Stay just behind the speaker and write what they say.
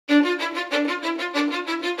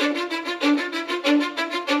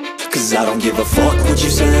cause I don't give a fuck what you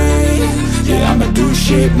say. Yeah, I'ma do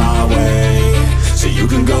shit my way. So you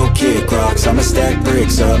can go kick rocks, I'ma stack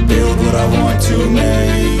bricks up, build what I want to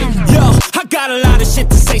make. Yo, I got a lot of shit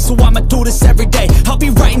to say, so I'ma do this every day. I'll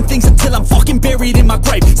be writing things until I'm fucking buried in my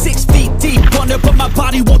grave. 6 feet deep under, but my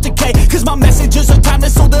body won't decay, cause my messages are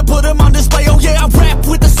timeless, so they'll put them on display. Oh yeah, I rap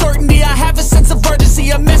with a certainty, I have a sense of urgency,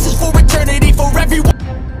 a message for eternity, for everyone.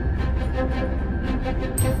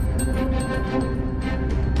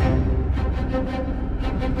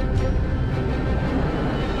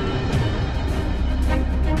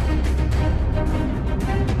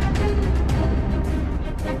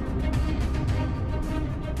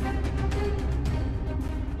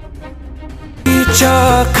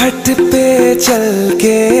 चौखट पे चल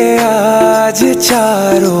के आज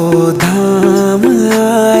चारों धाम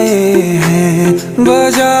आए हैं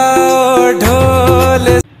बजाओ ढोल।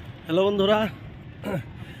 হ্যালো বন্ধুরা,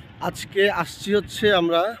 আজকে আসছি হচ্ছে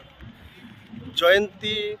আমরা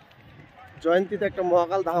জয়ন্তীতে একটা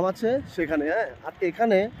মহাকাল ধাম আছে সেখানে। হ্যাঁ, আর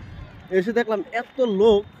এখানে এসে দেখলাম এত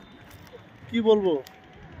লোক, কি বলবো।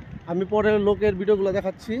 আমি পরে লোকের ভিডিওগুলো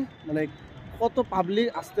দেখাচ্ছি, মানে কত পাবলিক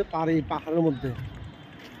আসতে পারে এই পাহাড়ের মধ্যে।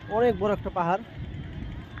 অনেক বড় একটা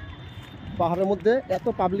পাহাড়ের মধ্যে এত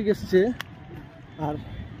পাবলিক এসছে। আর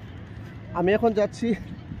আমি এখন যাচ্ছি,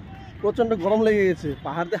 প্রচণ্ড গরম লেগে গেছে,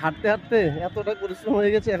 পাহাড় দিয়ে হাঁটতে হাঁটতে এতটা পরিশ্রম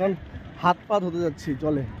হয়ে গেছে, এখন হাত পা ধুতে যাচ্ছি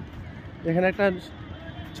জলে। এখানে একটা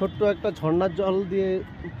ছোট্ট একটা ঝর্ণার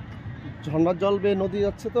জল বেয়ে নদী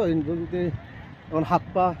যাচ্ছে, তো এই নদীতে এখন হাত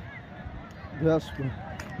পা ধুয়ে আসবো।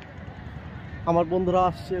 আমার বন্ধুরা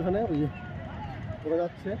আসছে এখানে, ওই যে পড়ে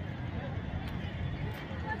যাচ্ছে।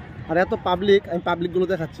 আর এত পাবলিক, আমি পাবলিকগুলো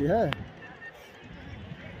দেখাচ্ছি। হ্যাঁ,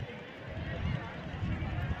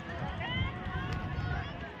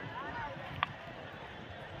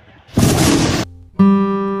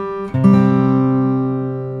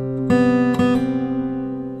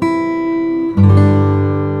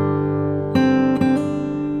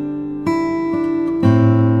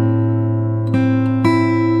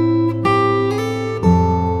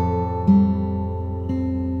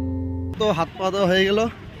 তো হাত পা দেওয়া হয়ে গেল,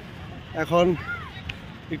 এখন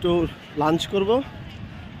একটু লাঞ্চ করব,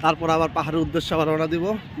 তারপর আবার পাহাড়ের উদ্দেশ্যে আবার রওনা দিব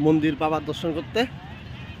মন্দির বাবার দর্শন করতে।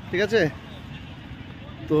 ঠিক আছে,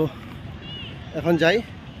 তো এখন যাই,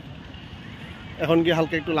 এখন গিয়ে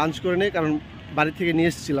হালকা একটু লাঞ্চ করে নিই, কারণ বাড়ি থেকে নিয়ে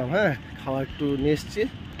এসেছিলাম। হ্যাঁ, খাওয়া একটু নিয়ে এসেছি,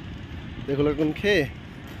 এগুলো এখন খেয়ে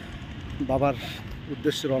বাবার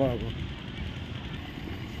উদ্দেশ্যে রওনা হব।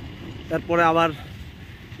 তারপরে আবার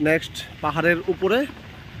নেক্সট পাহাড়ের উপরে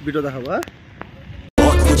ভিডিও দেখাবো। হ্যাঁ,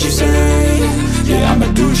 You say, yeah, I'ma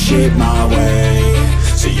do shit my way.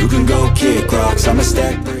 So you can go kick rocks, I'ma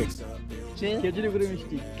stack bricks up.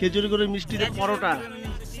 Khejuri গুড়ের মিষ্টিতে পরোটা,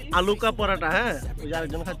 আলু কা পরোটা। হ্যাঁ, ওই যে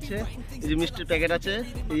আরেকজন খাচ্ছে, এই যে মিষ্টির প্যাকেট আছে,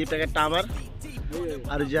 এই যে প্যাকেটটা আমার,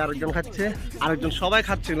 আর যে আরেকজন খাচ্ছে, আরেকজন, সবাই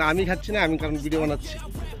খাচ্ছে না, আমি খাচ্ছি না, আমি কারণ ভিডিও বানাচ্ছি।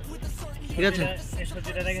 ঠিক আছে,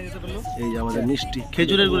 এই যে আমাদের মিষ্টি,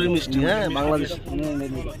 খেজুরের গুড়ের মিষ্টি। হ্যাঁ, বাংলাদেশ।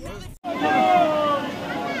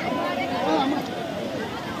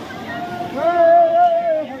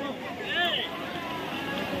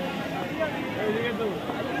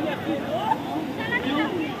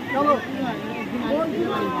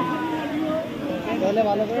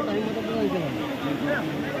 ভালো করে টাইম মতো দিতে হবে।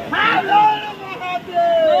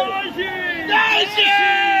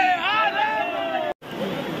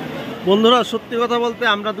 বন্ধুরা, সত্যি কথা বলতে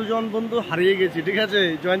আমরা দুজন বন্ধু হারিয়ে গেছি। ঠিক আছে,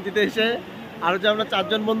 জয়ন্তীতে এসে আরো যে আমরা 4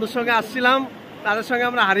 জন বন্ধুর সঙ্গে আসছিলাম, তাদের সঙ্গে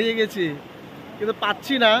আমরা হারিয়ে গেছি, কিন্তু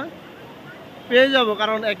পাচ্ছি না। পেয়ে যাব,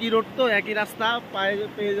 কারণ একই রোড, তো একই রাস্তা,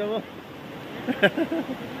 পেয়ে যাব।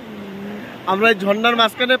 আমরা এই ঝর্ণার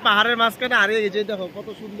মাঝখানে, পাহাড়ের মাঝখানে হারিয়ে গেছি। দেখো কত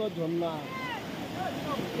সুন্দর ঝর্ণা,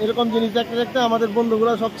 এরকম জিনিস দেখতে দেখতে আমাদের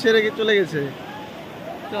বন্ধুগুলো সব ছেড়ে চলে গেছে।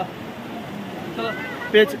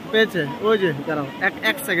 পেয়েছে, ওই যে দাঁড়াও,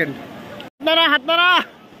 এক সেকেন্ড, হাত নাড়া।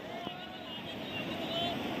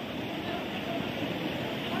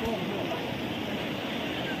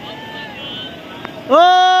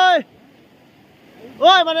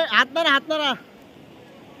 ওই মানে হাত নাড়া।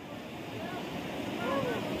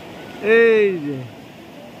 এই যে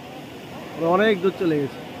অনেক দূর চলে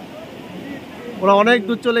গেছে, ওরা অনেক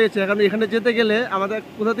দূর চলে গেছে। এখন এখানে যেতে গেলে আমাদের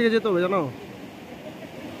কোথা থেকে যেতে হবে জানো?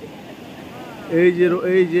 এই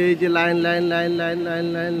যে লাইন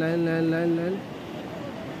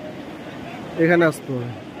এখানে আসতে হবে,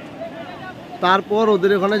 তারপর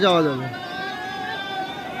ওদের ওখানে যাওয়া যাবে।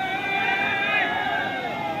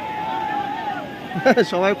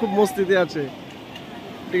 সবাই খুব মস্তিতে আছে।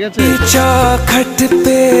 ठीक है। चौखट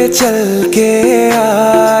पे चल के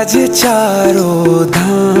आज चारों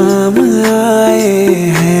धाम आए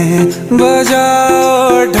हैं,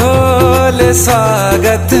 बजाओ ढोल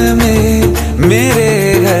स्वागत में मेरे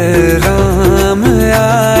घर राम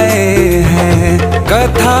आए हैं।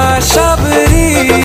 कथा